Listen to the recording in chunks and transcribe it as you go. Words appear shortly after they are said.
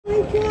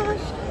my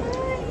gosh.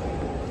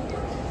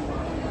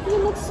 You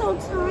look so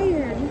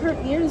tired. Her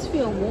ears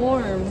feel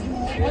warm.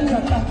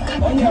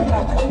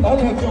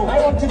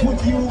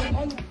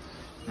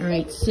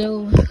 Alright,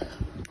 so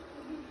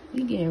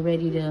we're getting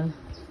ready to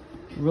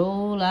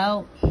roll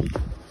out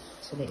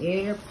to the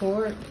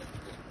airport.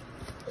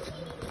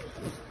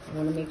 I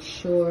want to make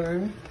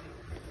sure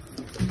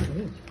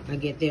I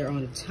get there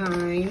on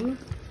time.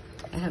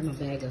 I have my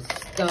bag of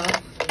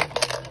stuff,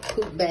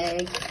 poop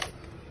bag.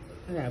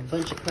 I got a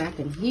bunch of crap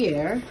in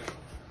here.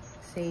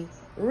 Say,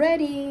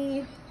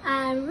 ready.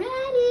 I'm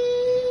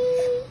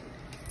ready.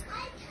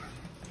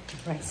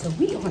 Right, so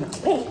we on our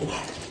way.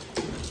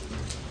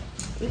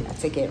 We got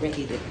to get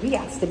ready we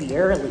got to be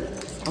early.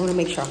 I want to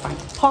make sure I find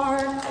the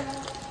park.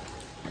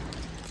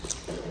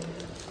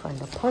 Find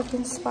the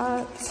parking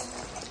spots.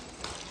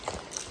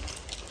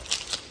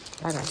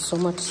 I got so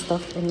much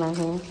stuff in my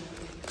hand.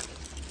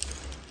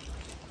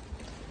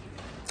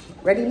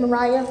 Ready,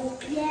 Mariah?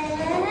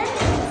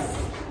 Yes.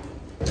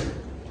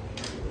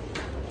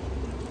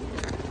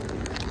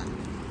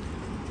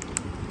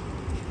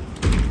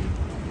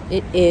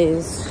 It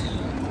is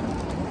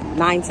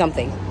 9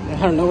 something. I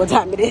don't know what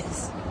time it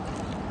is.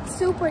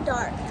 Super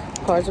dark.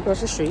 Cars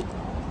across the street.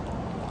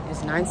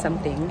 It's 9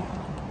 something.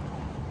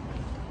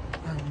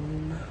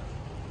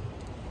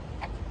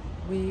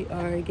 We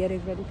are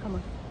getting ready. Come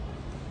on.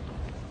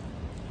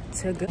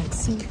 To go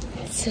see.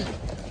 Put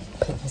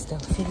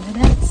stuff in the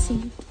back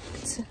seat.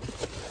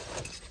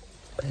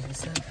 Put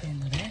stuff in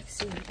the back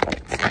seat.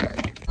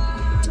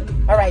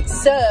 All right,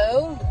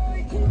 so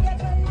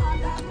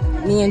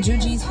me and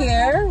Juji's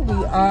here.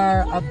 We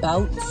are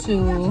about to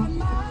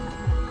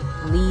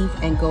leave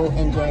and go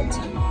and get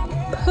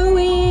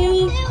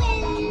Puhi.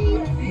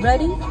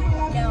 Ready?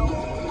 No.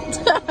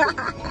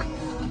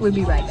 We'll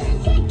be right back.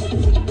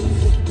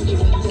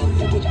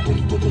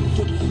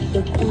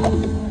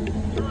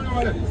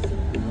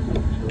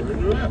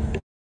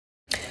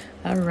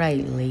 All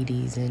right,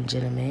 ladies and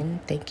gentlemen,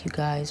 thank you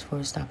guys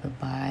for stopping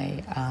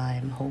by.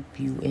 I hope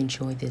you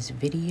enjoyed this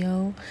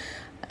video.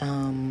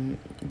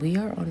 We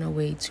are on our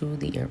way to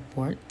the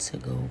airport to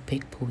go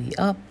pick Puhi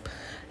up.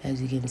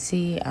 As you can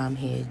see, I'm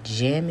here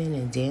jamming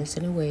and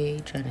dancing away,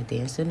 trying to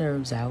dance the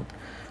nerves out.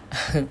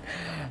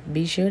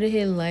 Be sure to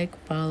hit like,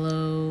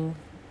 follow.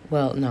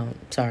 Well, no,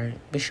 sorry.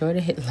 Be sure to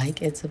hit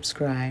like and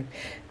subscribe.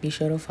 Be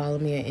sure to follow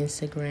me on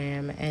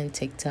Instagram and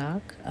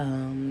TikTok.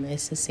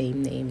 It's the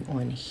same name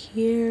on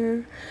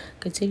here.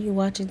 Continue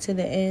watching to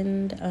the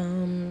end.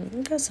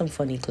 We got some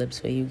funny clips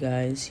for you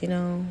guys, you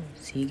know.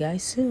 See you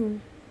guys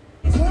soon.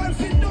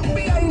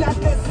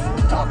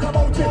 Talk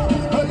about it.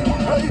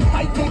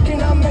 I think in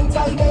a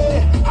mental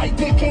day.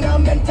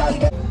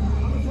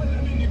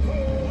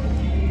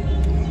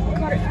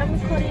 I'm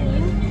recording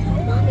you.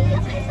 Mommy,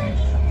 yes, I said.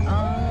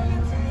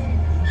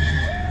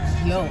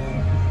 Yo,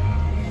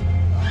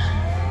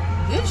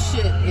 this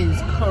shit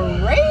is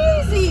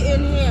crazy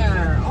in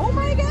here. Oh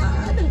my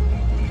god.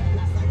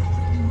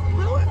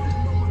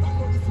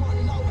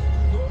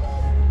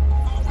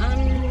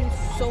 I'm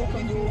so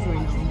confused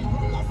right now.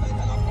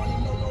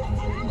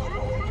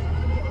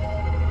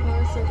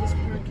 Car service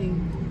parking.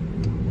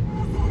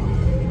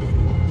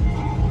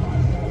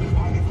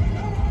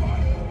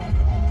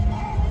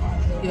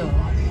 Yo,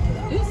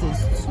 this is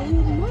too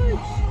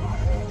much.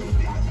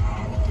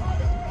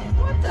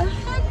 What the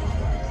heck?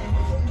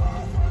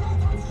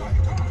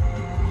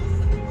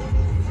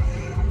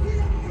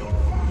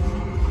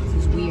 This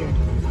is weird.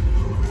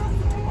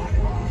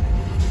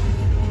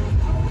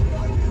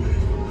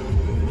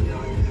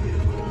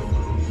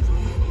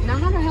 Now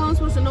how the hell am I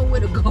supposed to know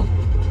where to go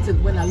to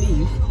when I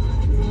leave?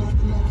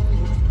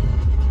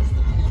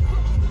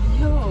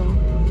 Yo.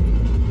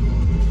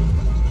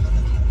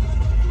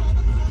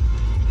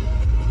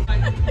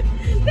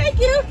 Thank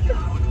you.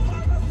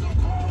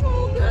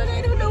 Oh god,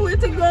 I don't know where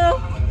to go.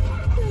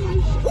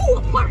 Ooh,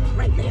 a park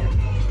right there.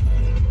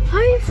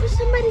 Hurry for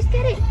somebody's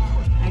get it.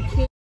 I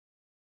can't.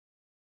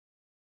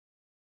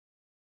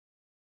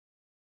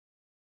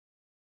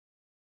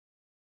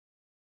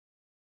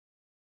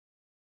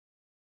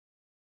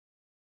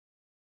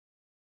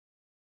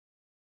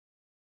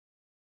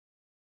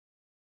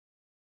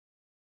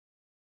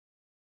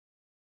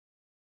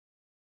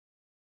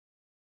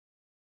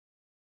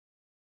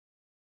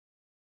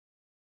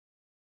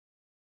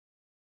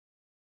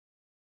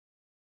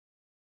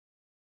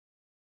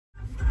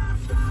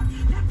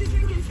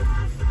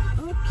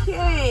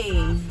 Okay.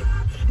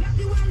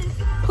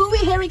 Puhi,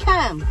 here we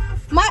come.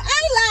 My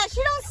eyelash.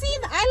 You don't see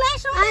the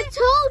eyelash on I it?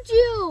 told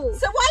you.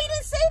 So why you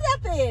didn't say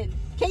that then?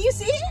 Can you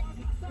see it?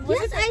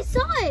 Yes, I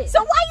saw it.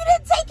 So why you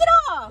didn't take it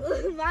off?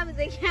 Mommy,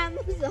 the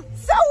camera's on.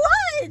 So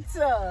what?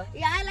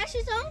 Your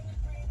eyelashes on?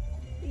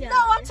 Yeah. No,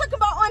 I'm talking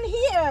about on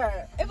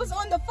here. It was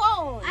on the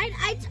phone.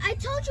 I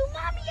told you,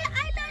 Mommy, your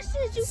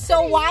eyelashes. You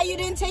So why you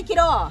didn't take it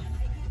off?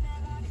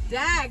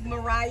 Dag,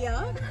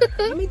 Mariah.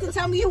 You mean to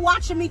tell me you're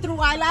watching me through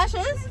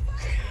eyelashes?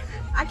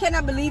 I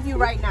cannot believe you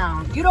right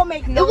now. You don't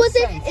make no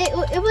sense.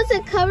 It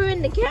wasn't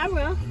covering the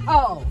camera.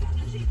 Oh.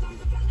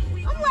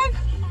 I'm like,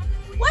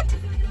 what?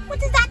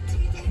 What is that?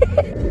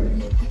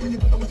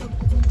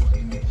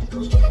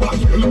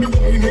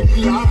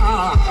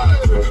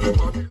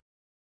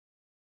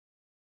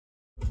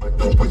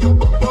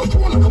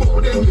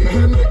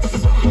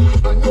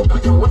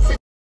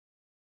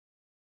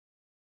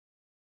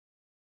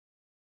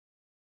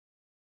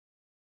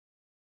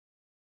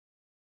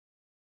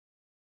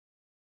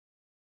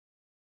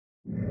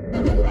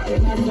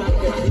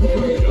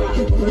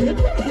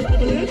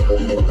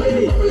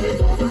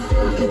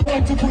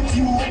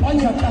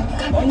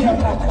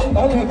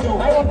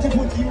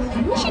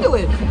 What's she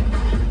doing?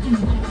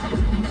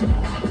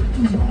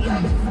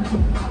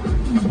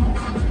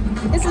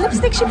 Is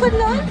lipstick she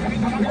putting on?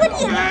 What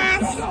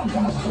yes?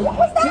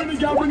 What's that?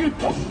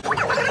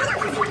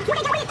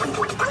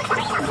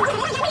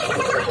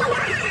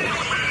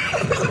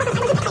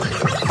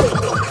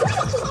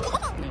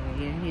 No,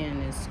 your hand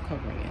is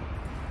covering it.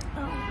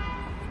 Oh.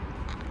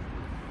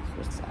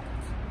 Switch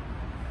sides.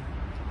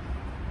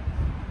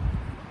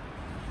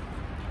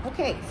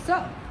 Okay,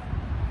 so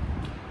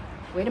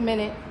wait a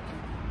minute.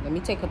 Let me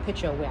take a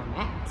picture of where I'm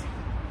at.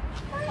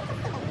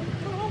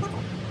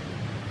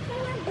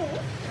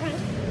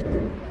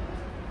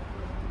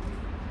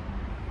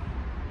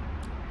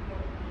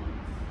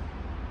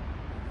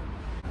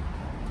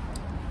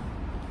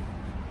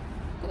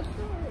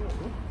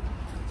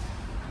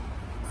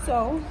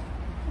 So,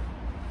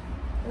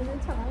 is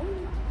it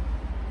time?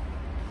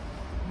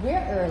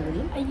 We're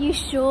early. Are you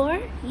sure?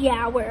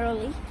 Yeah, we're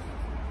early.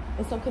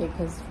 It's okay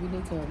because we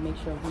need to make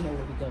sure we know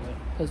what we're doing.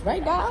 Because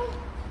right now,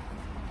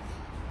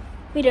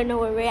 We don't know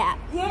where we're at.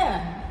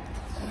 yeah,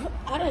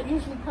 I don't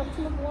usually come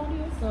to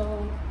LaGuardia,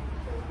 so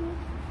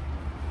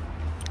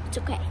It's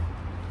okay.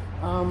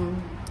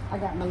 I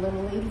got my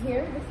little lady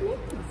here with me,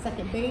 the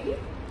second baby,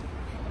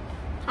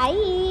 Hi,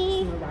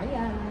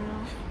 Mariah.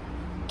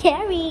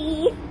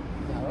 Carrie.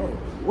 No.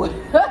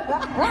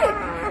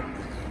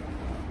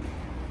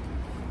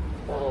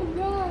 Oh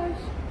gosh.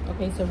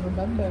 Okay, so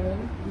remember,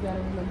 you gotta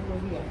remember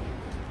where we are.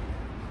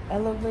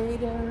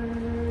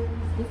 Elevators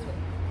this way.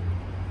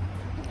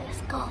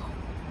 Let's go.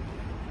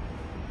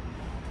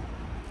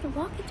 You're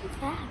walking too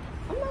fast.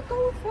 I'm not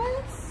going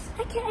fast.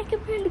 I can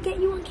barely get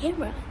you on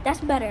camera.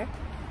 That's better.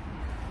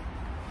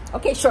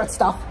 Okay, short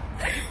stuff.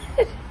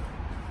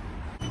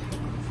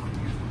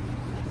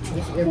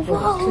 This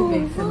airport is too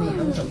big for me.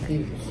 I'm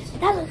confused.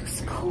 That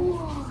looks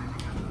cool.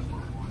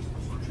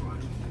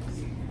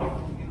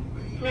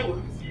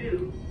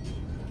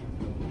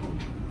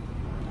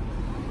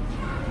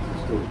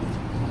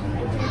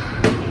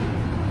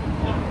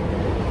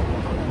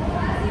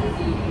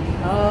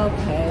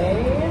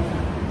 Okay.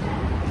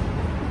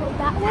 Go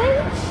that way?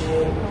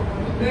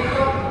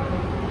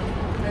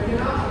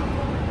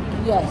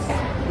 Yes.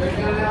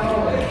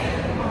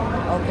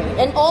 Okay.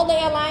 And all the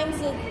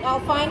airlines, I'll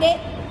find it.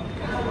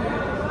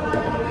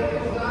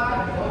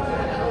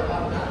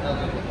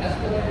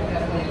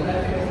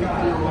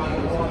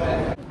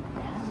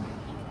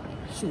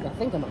 Shoot, I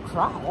think I'm gonna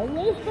cry.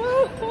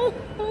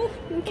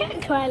 You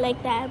can't cry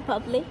like that in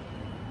public.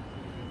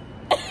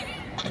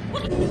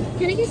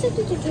 Can I get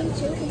something to drink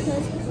too?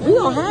 Because We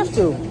don't have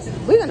to.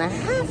 We're gonna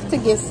have to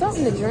get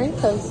something to drink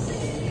because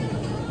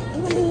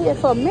we're gonna be here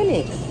for a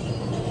minute.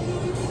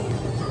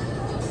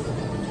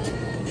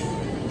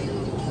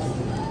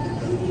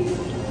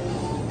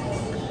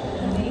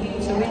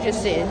 So we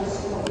just sitting.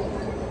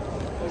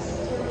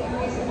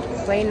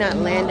 Plane not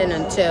landing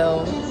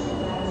until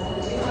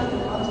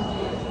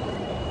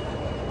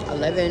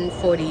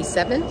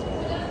 11:47.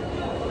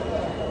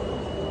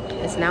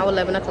 It's now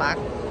 11 o'clock.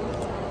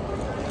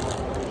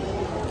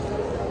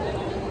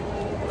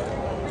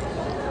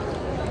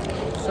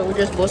 So we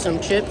just bought some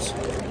chips,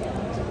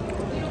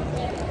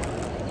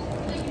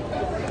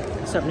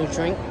 something to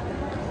drink.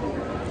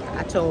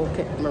 I told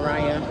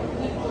Mariah,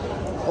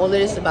 all of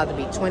this is about to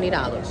be $20.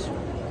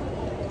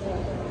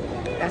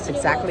 That's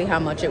exactly how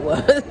much it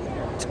was.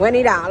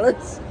 $20.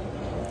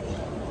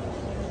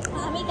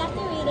 Mommy got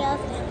Doritos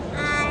and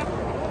I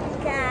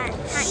got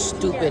hot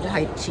Stupid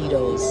hype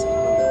Cheetos.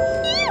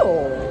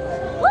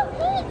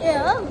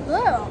 Yeah,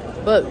 girl.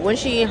 But when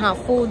she eat hot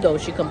food though,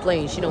 she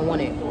complains. She don't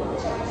want it.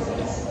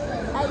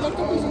 I left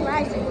a piece of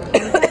rice.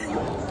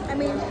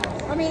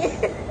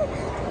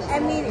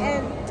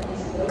 and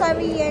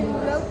curry and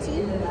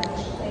roti.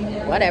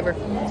 Whatever.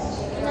 And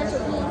that's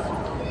what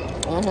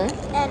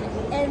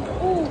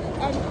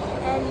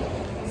and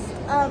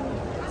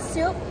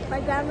soup, my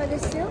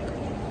grandmother's soup.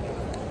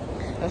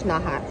 That's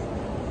not hot.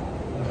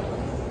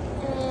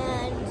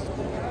 And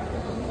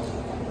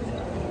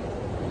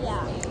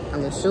yeah.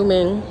 I'm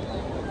assuming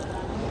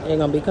they're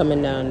gonna be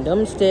coming down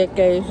them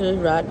staircases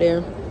right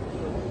there.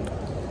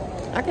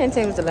 I can't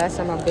tell you it was the last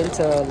time I've been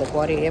to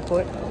LaGuardia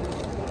Airport.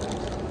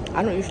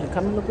 I don't usually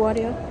come to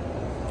LaGuardia,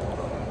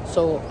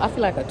 so I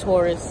feel like a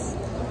tourist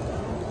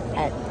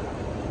at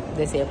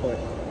this airport.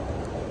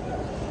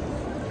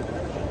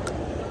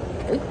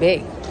 It's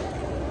big.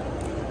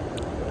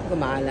 Look at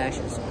my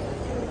eyelashes.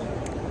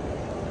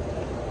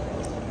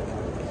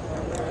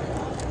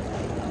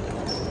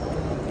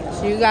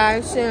 See you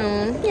guys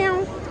soon.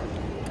 Yeah.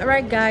 All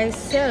right, guys.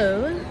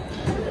 So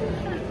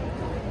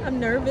I'm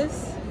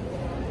nervous.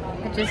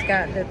 I just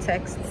got the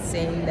text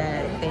saying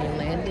that they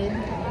landed.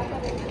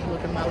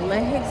 Look at my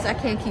legs. I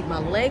can't keep my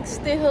legs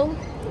still.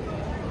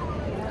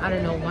 I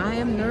don't know why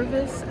I'm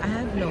nervous. I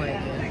have no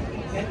idea.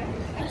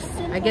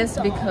 I guess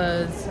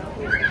because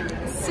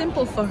it's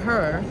simple for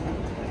her.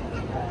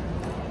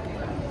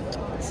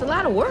 It's a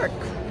lot of work.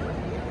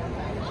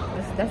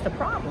 That's the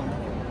problem.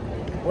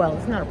 Well,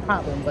 it's not a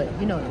problem, but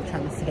you know what I'm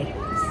trying to say.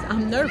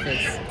 I'm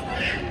nervous.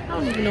 I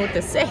don't even know what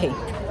to say.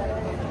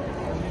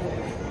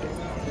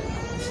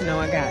 You know,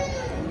 I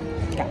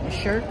got my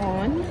shirt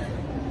on.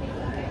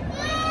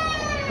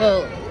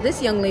 Well,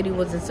 this young lady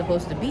wasn't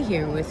supposed to be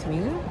here with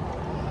me.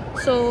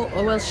 So,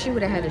 or well, she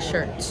would have had a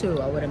shirt too.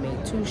 I would have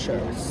made 2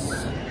 shirts.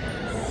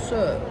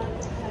 So,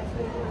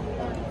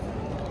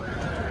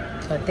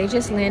 but they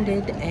just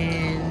landed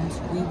and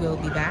we will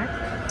be back.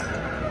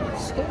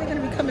 So they're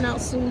gonna be coming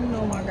out soon.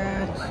 Oh my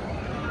gosh.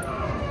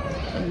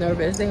 I'm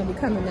nervous. They're gonna be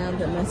coming down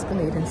the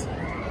escalators.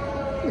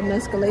 The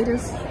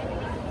escalators.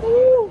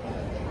 Woo!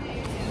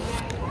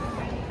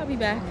 I'll be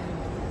back.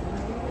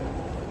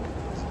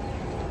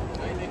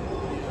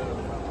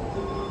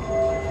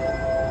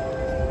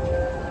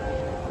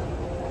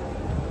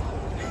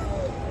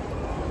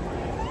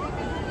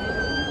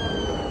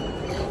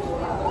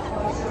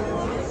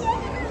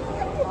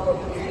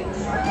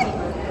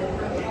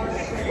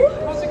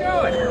 How's it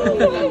going?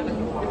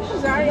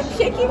 Sorry, I'm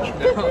shaking.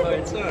 Oh,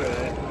 it's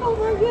alright. Oh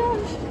my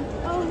gosh.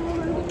 Oh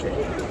Lord.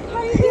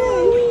 How you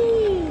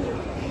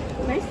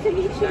doing? Nice to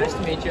meet you. Nice to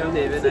meet you. I'm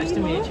David. Nice to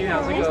meet you.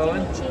 How's it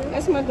going?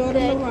 That's my daughter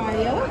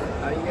Mariah.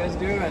 How you guys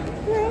doing?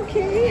 We're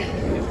okay.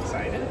 You guys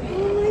excited?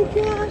 Oh my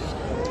gosh.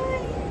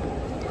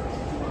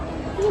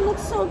 Hi. You look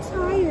so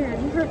tired.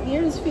 Her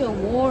ears feel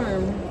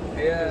warm.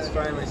 Yeah, it's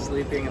finally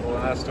sleeping in the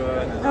last one.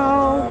 And,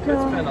 Oh, it's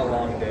God. been a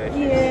long day.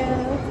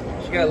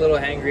 Yeah. She got a little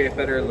hangry. I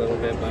fed her a little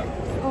bit, but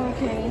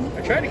Okay.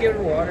 I tried to give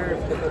her water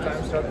a couple of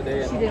times throughout the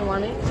day. She And, didn't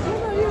want it?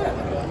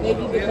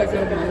 Maybe because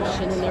of the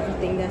motion and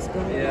everything that's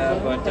going on. Yeah,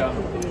 but, That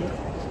could be.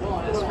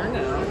 it's for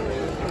now.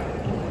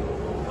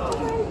 Oh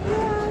my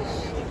gosh.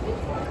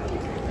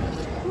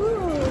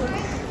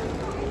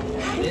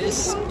 Ooh.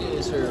 This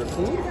is her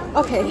food,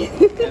 Okay.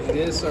 and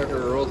these are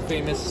her world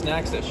famous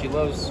snacks that she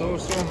loves so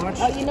much.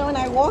 Oh, you know, and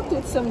I walked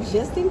with some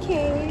just in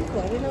case.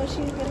 I didn't know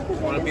she was going to put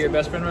Want to be your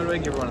best friend right away?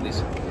 Give her one of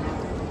these.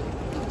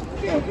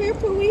 Here,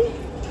 Puhi.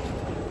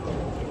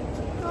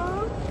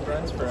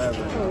 Friends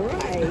forever. All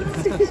right.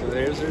 So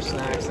there's her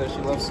snacks that she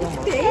loves so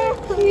much.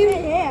 Thank you.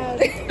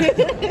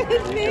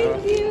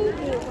 Thank you.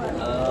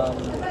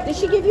 Did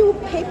she give you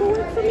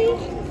paperwork for me?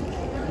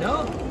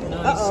 No, he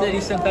Uh-oh. said he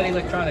sent that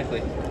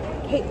electronically.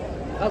 Hey,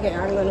 okay,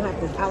 I'm gonna have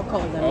to. I'll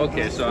call them.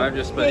 Okay, so I've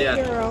just, but Hey, yeah,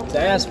 girl. I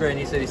asked for it and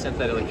he said he sent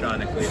that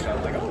electronically. So I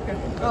was like, oh, okay.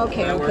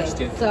 Okay, That okay. works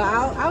too. So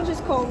I'll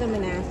just call them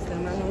and ask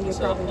them. I know you're So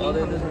probably other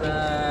hungry. than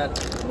that,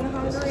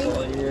 You're this is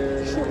all hungry.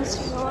 yours.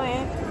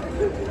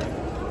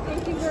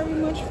 Thank you very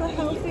much for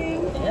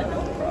helping. Yeah,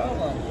 no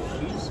problem.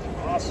 She's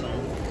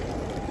awesome.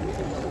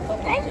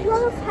 I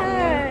love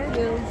her.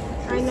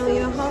 I know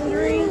you're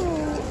hungry.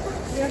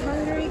 You're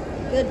hungry.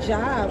 Good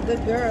job.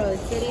 Good girl.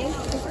 Kitty.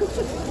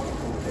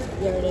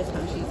 There it is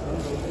how she's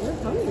hungry. You're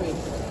hungry.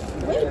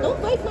 Wait, don't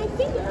bite my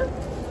finger.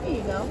 There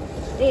you go.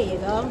 There you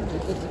go.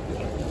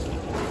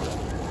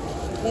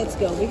 Let's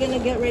go. We're going to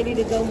get ready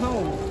to go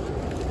home.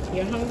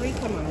 You're hungry?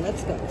 Come on,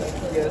 let's go.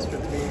 Thank you guys for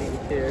being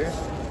here.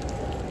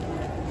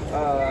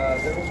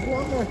 There was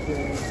one more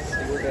thing. Let's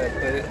see where did I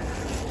put it?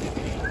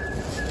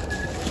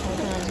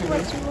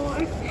 What's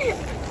more?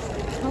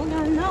 Hold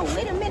on, no,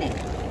 wait a minute.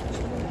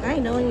 I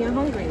know you're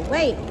hungry.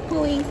 Wait,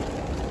 Puhi.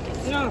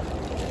 No.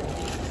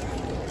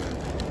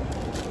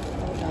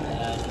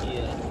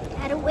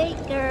 Gotta wait,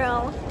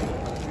 girl.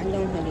 I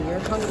know, honey, you're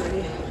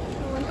hungry.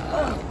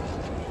 Oh.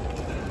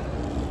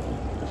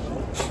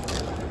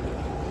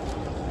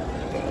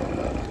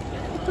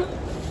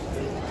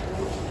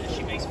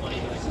 She makes funny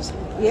noises.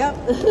 Yep.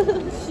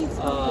 She's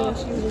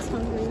hungry. She was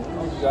hungry.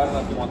 I don't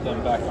know if you want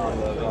them back on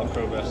the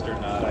Velcro vest or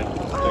not. I just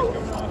take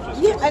them off.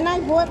 Just Yeah, and I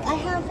bought her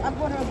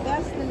a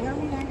vest and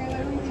everything. I got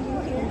everything in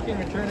here. You can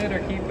return it or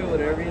keep it,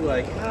 whatever you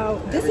like.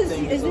 Oh, is this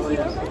your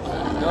vest?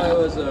 No, it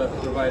was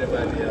provided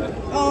by the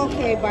Oh,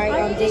 okay, by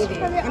you just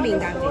David. put it I mean, on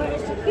not the floor?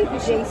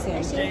 David. Jason.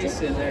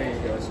 Jason. There you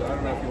go. So I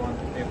don't know if you want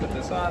me to put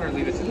this on or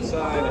leave it to the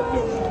side. It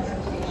don't matter.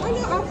 I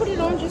know, I'll put it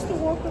on just to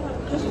walk around.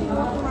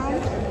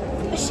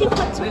 She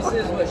puts This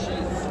is what she.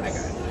 I got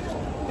it.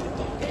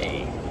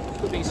 Hey,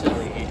 quit being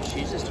silly.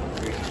 She's just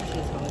hungry.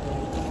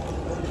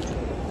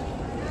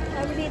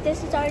 I believe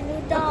this is our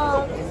new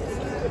dog.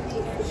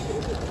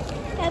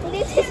 I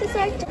believe this is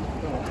our dog.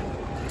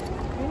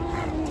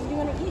 You're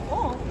gonna eat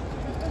all.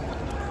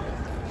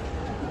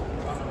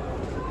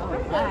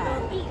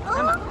 Eat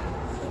all.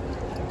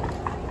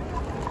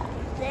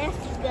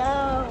 Let's go.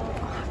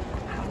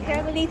 I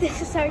can't believe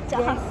this is our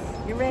dog.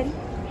 You ready?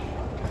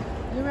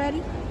 You ready?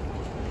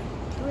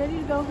 You ready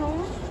to go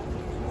home?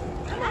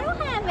 I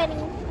don't have any.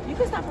 You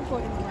can stop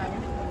recording,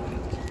 Mariah.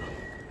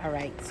 All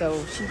right,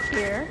 so she's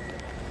here.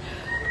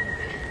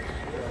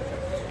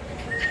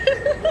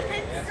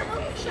 I'm so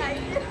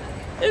excited.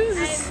 I'm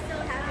so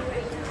happy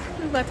right now.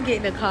 about to get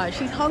in the car.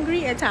 She's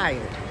hungry and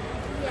tired.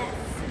 Yes.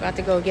 About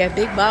to go get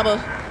Big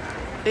Baba.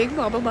 Big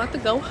Baba about to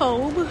go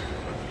home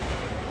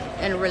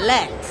and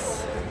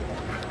relax.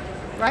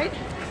 Right?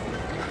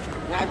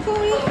 Right,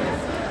 Puhi?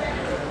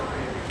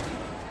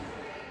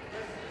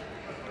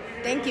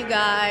 Thank you,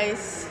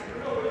 guys.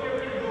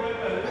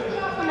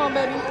 Come on,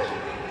 baby.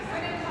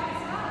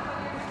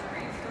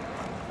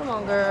 Come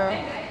on,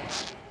 girl.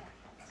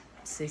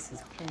 Sis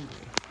is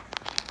hungry.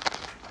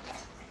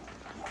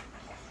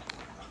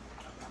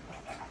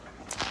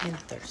 And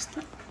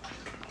thirsty.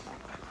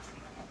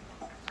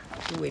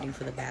 We're waiting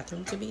for the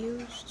bathroom to be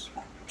used.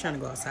 I'm trying to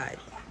go outside.